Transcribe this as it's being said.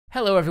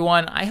Hello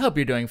everyone, I hope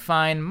you're doing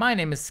fine. My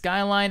name is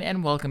Skyline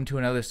and welcome to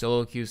another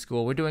Solo Queue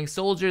School. We're doing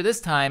Soldier,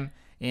 this time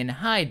in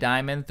High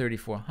Diamond,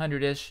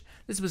 3400-ish.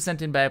 This was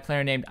sent in by a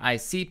player named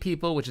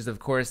ICPeople, which is of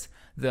course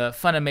the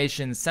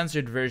Funimation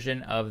censored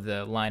version of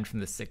the line from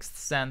The Sixth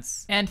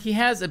Sense. And he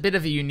has a bit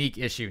of a unique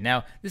issue.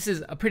 Now, this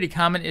is a pretty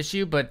common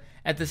issue, but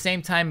at the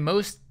same time,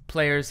 most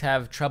players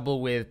have trouble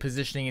with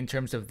positioning in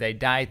terms of they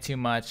die too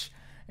much,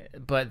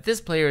 but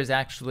this player is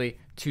actually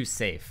too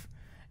safe.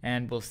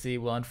 And we'll see,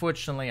 well,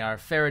 unfortunately, our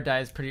Farah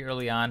dies pretty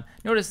early on.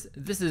 Notice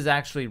this is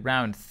actually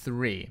round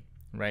 3,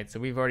 right? So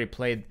we've already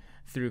played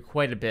through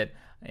quite a bit.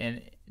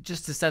 And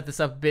just to set this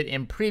up a bit,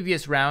 in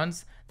previous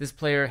rounds, this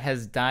player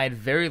has died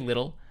very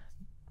little,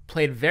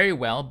 played very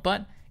well,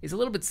 but is a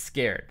little bit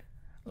scared.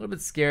 A little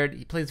bit scared.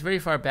 He plays very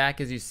far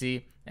back, as you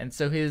see, and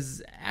so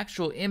his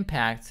actual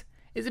impact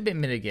is a bit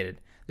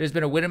mitigated. There's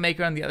been a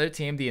Widowmaker on the other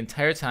team the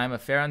entire time, a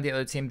Farah on the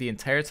other team the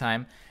entire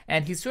time,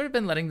 and he's sort of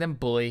been letting them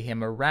bully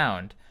him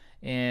around.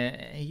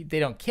 And they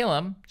don't kill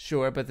him,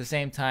 sure, but at the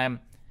same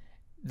time,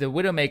 the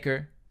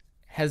Widowmaker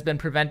has been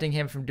preventing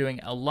him from doing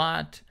a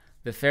lot.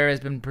 The Farah has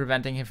been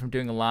preventing him from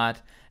doing a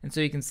lot. And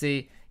so you can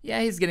see,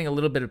 yeah, he's getting a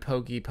little bit of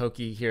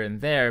pokey here and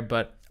there,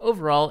 but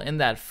overall, in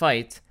that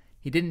fight,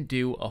 he didn't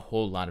do a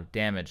whole lot of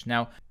damage.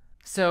 Now,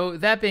 so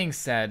that being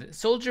said,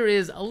 Soldier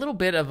is a little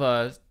bit of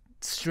a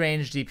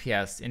strange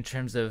DPS in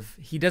terms of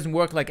he doesn't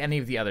work like any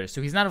of the others.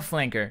 So he's not a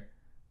flanker.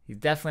 He's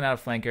definitely not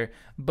a flanker,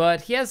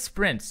 but he has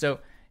sprint, so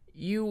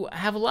you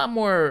have a lot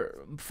more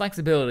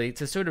flexibility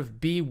to sort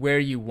of be where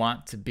you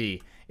want to be.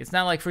 It's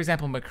not like, for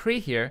example, McCree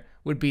here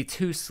would be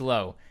too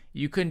slow.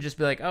 You couldn't just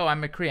be like, oh,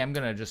 I'm McCree, I'm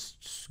gonna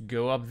just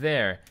go up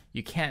there.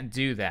 You can't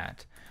do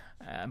that.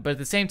 But at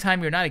the same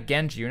time, you're not a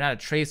Genji, you're not a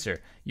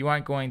Tracer. You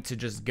aren't going to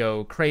just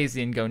go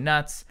crazy and go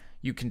nuts.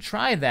 You can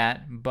try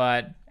that,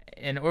 but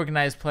in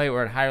organized play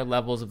or at higher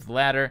levels of the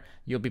ladder,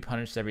 you'll be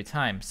punished every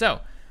time.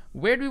 So,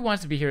 where do we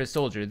want to be here as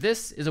Soldier?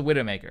 This is a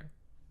Widowmaker.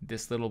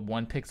 This little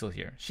 1 pixel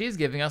here. She's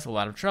giving us a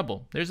lot of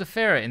trouble. There's a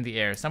Farah in the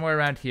air, somewhere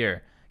around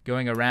here,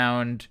 going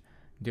around,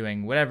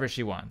 doing whatever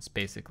she wants,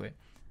 basically.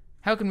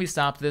 How can we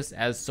stop this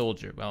as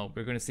Soldier? Well,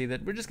 we're going to see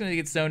that we're just going to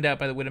get zoned out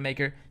by the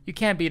Widowmaker. You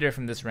can't beat her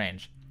from this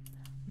range.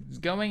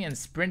 Going and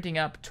sprinting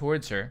up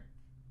towards her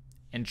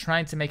and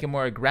trying to make a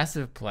more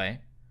aggressive play,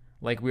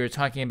 like we were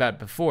talking about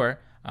before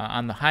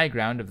on the high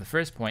ground of the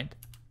first point,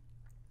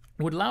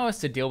 would allow us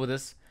to deal with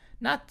this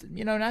not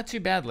too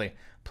badly.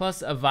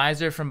 Plus a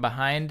visor from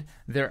behind.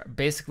 They're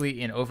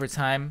basically in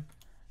overtime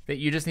that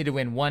you just need to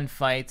win 1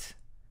 fight.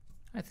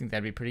 I think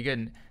that'd be pretty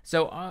good.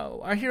 So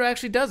our hero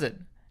actually does it.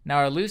 Now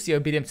our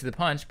Lucio beat him to the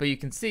punch, but you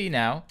can see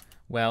now,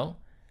 well,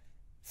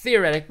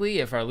 theoretically,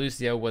 if our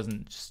Lucio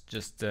wasn't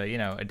just a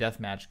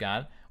deathmatch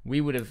god, we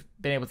would have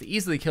been able to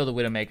easily kill the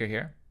Widowmaker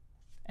here.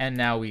 And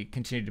now we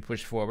continue to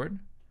push forward.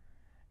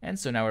 And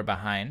so now we're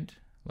behind.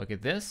 Look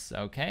at this.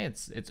 Okay,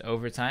 it's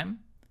overtime.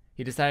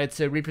 He decided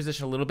to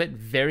reposition a little bit.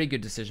 Very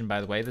good decision, by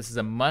the way. This is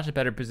a much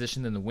better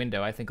position than the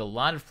window. I think a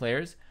lot of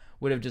players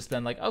would have just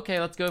been like, okay,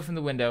 let's go from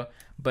the window.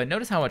 But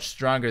notice how much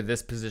stronger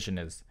this position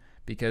is,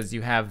 because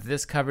you have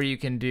this cover you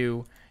can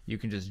do. You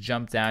can just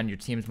jump down. Your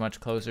team's much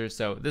closer.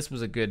 So this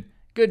was a good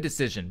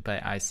decision by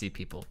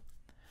ICPeople.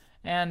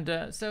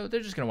 And so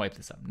they're just going to wipe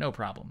this up. No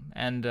problem.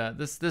 And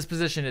this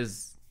position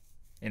is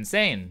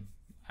insane.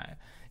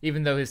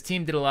 Even though his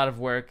team did a lot of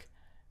work,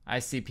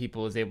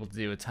 ICPeople is able to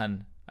do a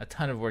ton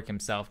of work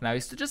himself. Now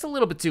he's just a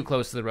little bit too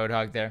close to the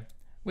Roadhog there,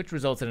 which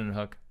resulted in a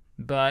hook.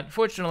 But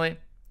fortunately,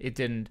 it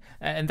didn't.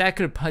 And that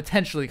could have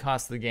potentially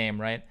cost the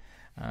game, right?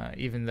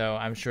 Even though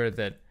I'm sure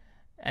that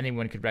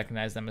anyone could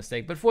recognize that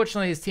mistake. But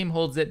fortunately, his team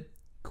holds it.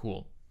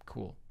 Cool.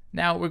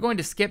 Now we're going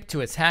to skip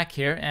to attack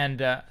here.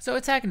 And so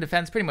attack and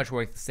defense pretty much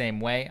work the same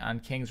way on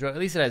King's Row. At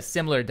least it has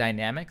similar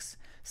dynamics,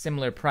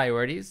 similar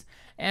priorities.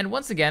 And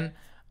once again,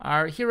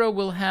 our hero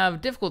will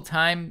have difficult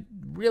time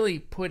really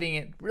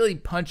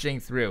punching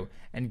through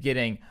and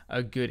getting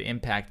a good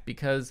impact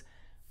because,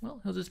 well,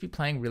 he'll just be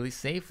playing really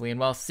safely. And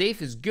while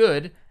safe is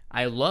good,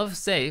 I love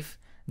safe,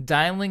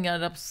 dialing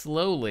it up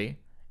slowly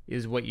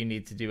is what you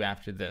need to do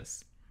after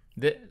this.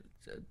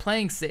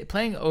 Playing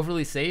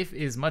overly safe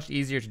is much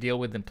easier to deal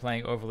with than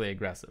playing overly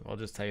aggressive. I'll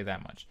just tell you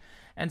that much.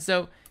 And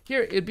so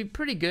here, it'd be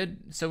pretty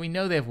good. So we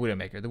know they have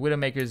Widowmaker. The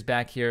Widowmaker is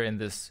back here in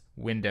this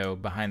window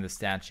behind the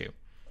statue.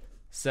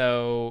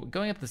 So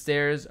going up the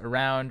stairs,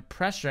 around,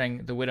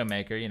 pressuring the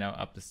Widowmaker,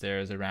 up the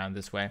stairs, around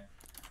this way,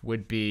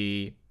 would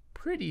be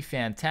pretty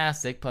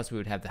fantastic. Plus we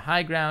would have the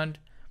high ground.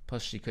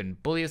 Plus she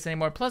couldn't bully us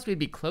anymore. Plus we'd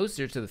be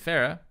closer to the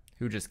Farah,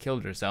 who just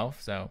killed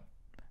herself. So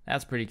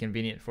that's pretty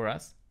convenient for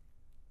us.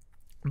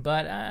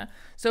 But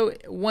so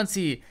once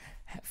he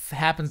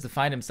happens to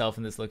find himself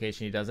in this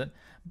location, he doesn't.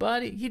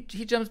 But he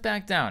jumps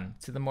back down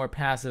to the more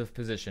passive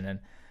position.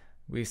 And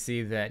we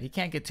see that he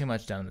can't get too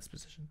much done in this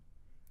position.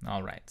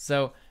 All right,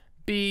 so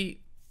be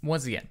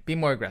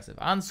more aggressive.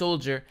 On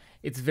Soldier,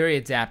 it's very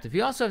adaptive.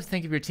 You also have to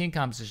think of your team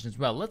composition as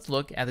well. Let's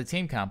look at the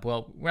team comp.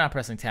 Well, we're not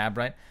pressing tab,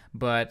 right?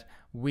 But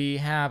we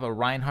have a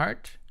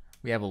Reinhardt,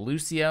 we have a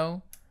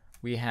Lucio,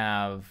 we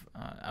have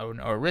an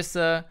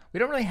Orisa. We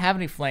don't really have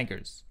any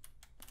flankers.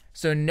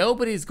 So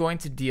nobody's going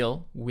to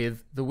deal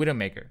with the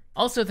Widowmaker.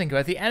 Also think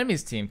about the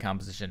enemy's team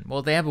composition.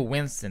 Well, they have a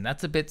Winston.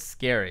 That's a bit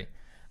scary.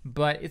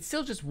 But it's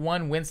still just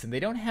one Winston. They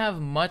don't have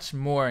much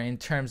more in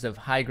terms of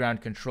high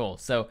ground control.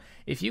 So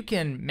if you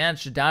can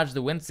manage to dodge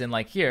the Winston,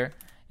 like here,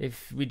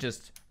 if we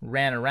just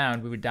ran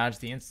around, we would dodge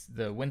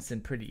the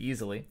Winston pretty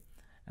easily.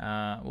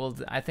 Well,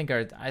 I think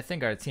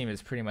our team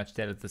is pretty much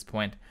dead at this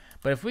point.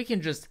 But if we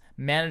can just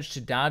manage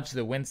to dodge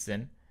the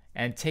Winston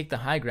and take the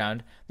high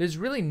ground, there's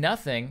really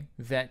nothing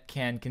that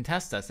can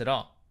contest us at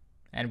all.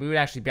 And we would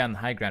actually be on the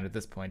high ground at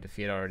this point if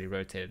he had already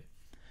rotated.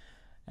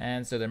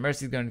 And so the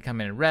Mercy's going to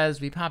come in and res.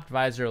 We popped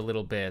Visor a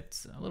little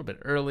bit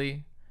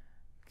early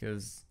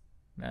because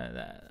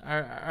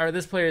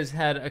this player's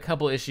had a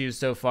couple issues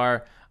so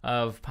far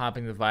of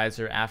popping the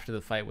Visor after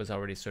the fight was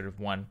already sort of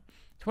won.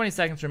 20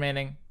 seconds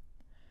remaining.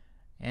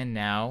 And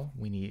now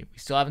we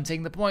still haven't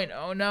taken the point.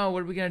 Oh no,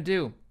 what are we going to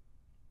do?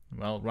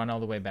 Well, run all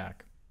the way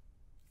back.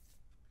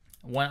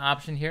 One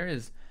option here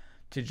is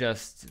to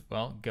just,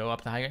 well, go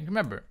up the high ground.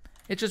 Remember,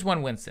 it's just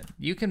one Winston.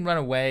 You can run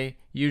away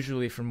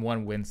usually from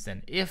one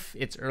Winston if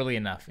it's early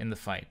enough in the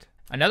fight.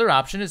 Another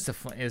option is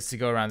to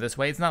go around this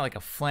way. It's not like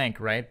a flank,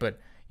 right? But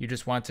you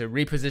just want to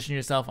reposition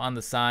yourself on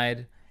the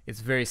side. It's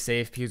very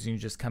safe because you can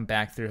just come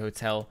back through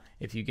hotel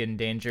if you get in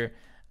danger.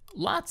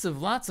 Lots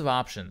of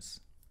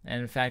options.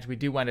 And in fact, we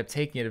do wind up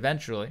taking it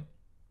eventually.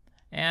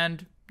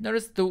 And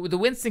notice the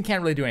Winston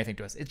can't really do anything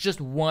to us. It's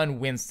just one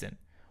Winston.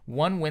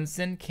 One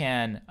Winston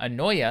can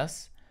annoy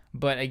us,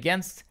 but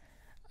against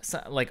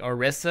like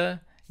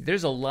Orisa,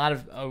 there's a lot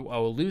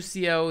of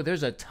Lucio,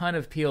 there's a ton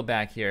of peel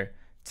back here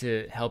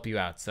to help you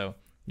out. So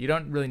you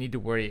don't really need to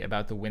worry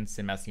about the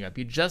Winston messing you up.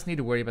 You just need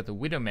to worry about the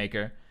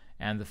Widowmaker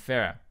and the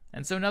Pharah.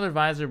 And so another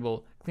Visor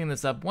will clean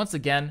this up. Once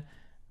again,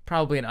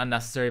 probably an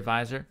unnecessary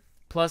Visor.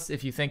 Plus,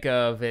 if you think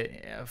of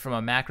it from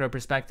a macro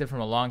perspective, from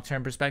a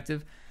long-term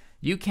perspective,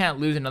 you can't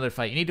lose another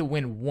fight. You need to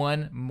win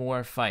one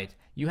more fight.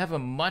 You have a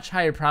much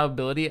higher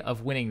probability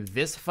of winning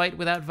this fight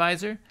without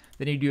Visor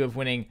than you do of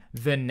winning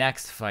the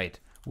next fight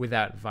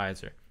without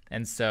Visor.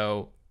 And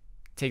so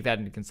take that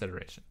into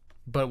consideration.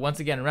 But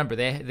once again, remember,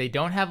 they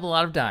don't have a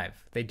lot of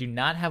dive. They do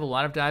not have a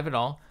lot of dive at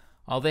all.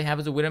 All they have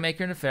is a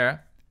Widowmaker and a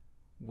Pharah.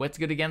 What's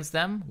good against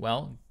them?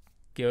 Well,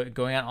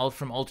 going out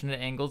from alternate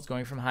angles,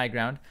 going from high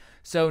ground.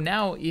 So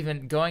now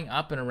even going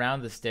up and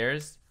around the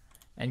stairs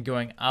and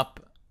going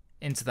up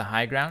into the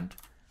high ground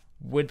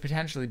would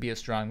potentially be a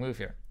strong move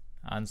here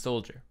on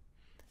Soldier.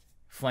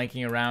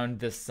 Flanking around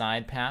this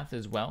side path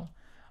as well.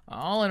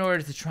 All in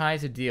order to try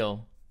to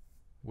deal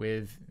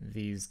with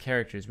these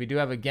characters. We do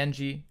have a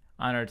Genji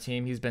on our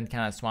team. He's been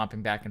kind of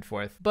swapping back and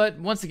forth. But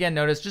once again,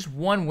 notice just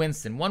one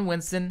Winston. One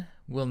Winston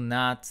will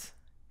not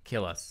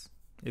kill us.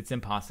 It's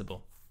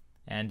impossible.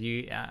 And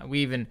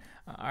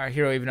our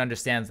hero even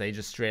understands that. He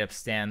just straight up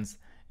stands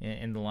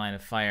in the line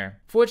of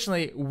fire.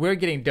 Fortunately, we're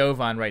getting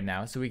dove on right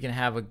now, so we can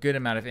have a good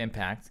amount of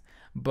impact.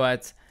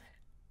 But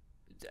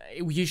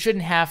you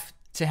shouldn't have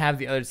to have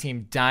the other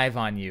team dive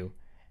on you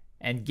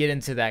and get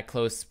into that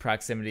close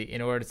proximity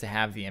in order to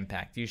have the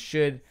impact. You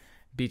should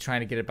be trying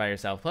to get it by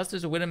yourself. Plus,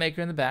 there's a Widowmaker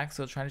in the back,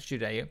 so trying to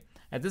shoot at you.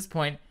 At this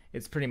point,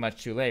 it's pretty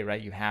much too late,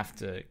 right? You have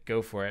to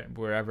go for it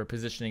wherever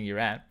positioning you're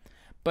at.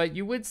 But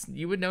you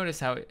would notice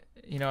how,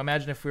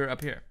 imagine if we were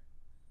up here.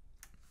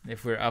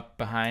 If we're up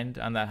behind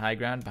on that high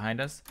ground behind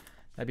us,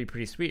 that'd be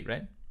pretty sweet,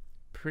 right?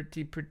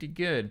 Pretty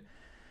good.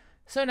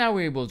 So now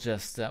we will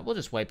just we'll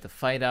just wipe the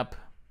fight up.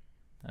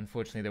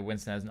 Unfortunately, the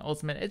Winston has an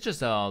ultimate. It's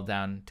just all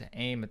down to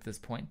aim at this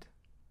point.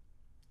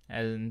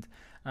 And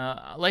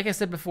like I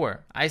said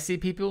before, I see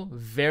people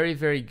very,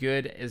 very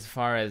good as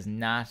far as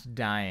not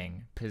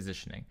dying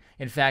positioning.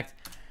 In fact,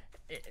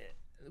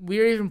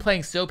 we're even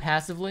playing so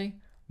passively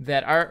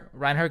that our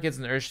Reinhardt gets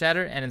an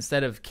Earthshatter, and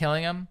instead of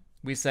killing him,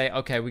 we say,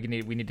 okay, we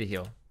need to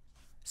heal.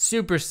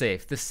 Super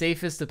safe, the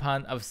safest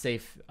of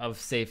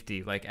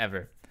safety like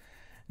ever.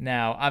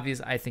 Now,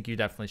 obviously, I think you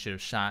definitely should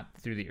have shot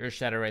through the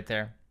Earthshatter right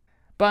there,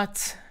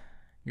 but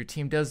your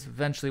team does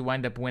eventually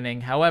wind up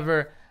winning.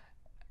 However,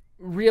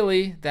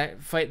 really,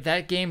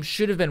 that game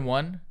should have been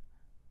won.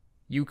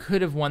 You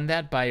could have won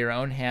that by your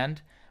own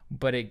hand,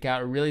 but it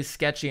got really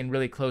sketchy and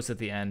really close at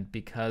the end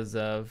because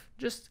of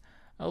just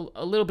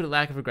a little bit of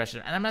lack of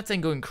aggression. And I'm not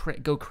saying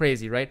go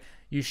crazy, right?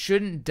 You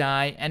shouldn't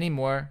die any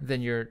more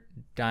than you're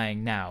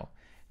dying now.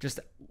 Just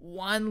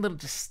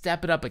just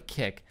step it up a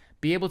kick.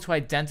 Be able to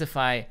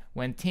identify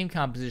when team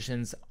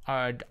compositions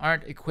aren't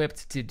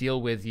equipped to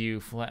deal with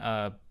you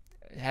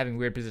having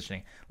weird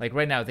positioning. Like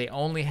right now, they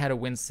only had a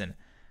Winston.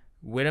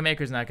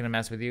 Widowmaker's not going to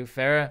mess with you.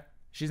 Pharah,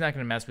 she's not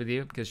going to mess with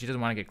you because she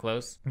doesn't want to get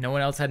close. No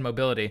one else had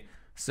mobility.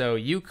 So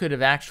you could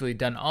have actually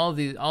done all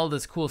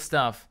this cool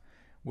stuff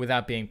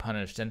without being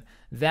punished. And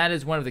that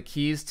is one of the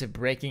keys to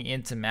breaking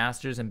into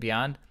Masters and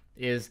beyond,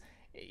 is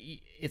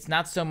it's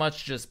not so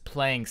much just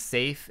playing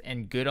safe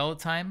and good all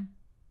the time.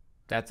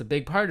 That's a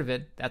big part of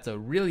it. That's a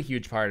really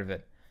huge part of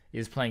it,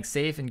 is playing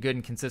safe and good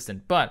and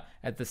consistent. But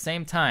at the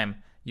same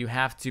time, you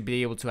have to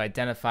be able to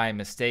identify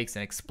mistakes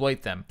and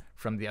exploit them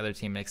from the other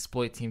team, and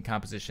exploit team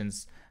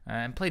compositions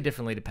and play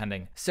differently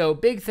depending. So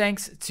big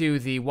thanks to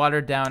the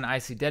Watered Down I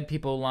See Dead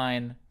People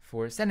line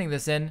for sending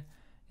this in.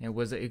 It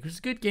was a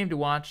good game to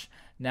watch.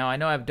 Now I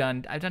know I've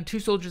done 2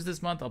 soldiers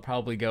this month. I'll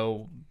probably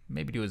go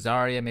maybe do a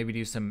Zarya, maybe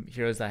do some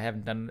heroes that I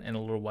haven't done in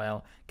a little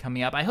while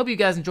coming up. I hope you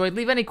guys enjoyed.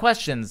 Leave any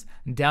questions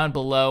down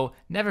below.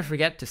 Never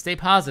forget to stay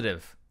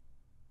positive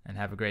and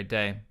have a great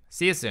day.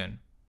 See you soon.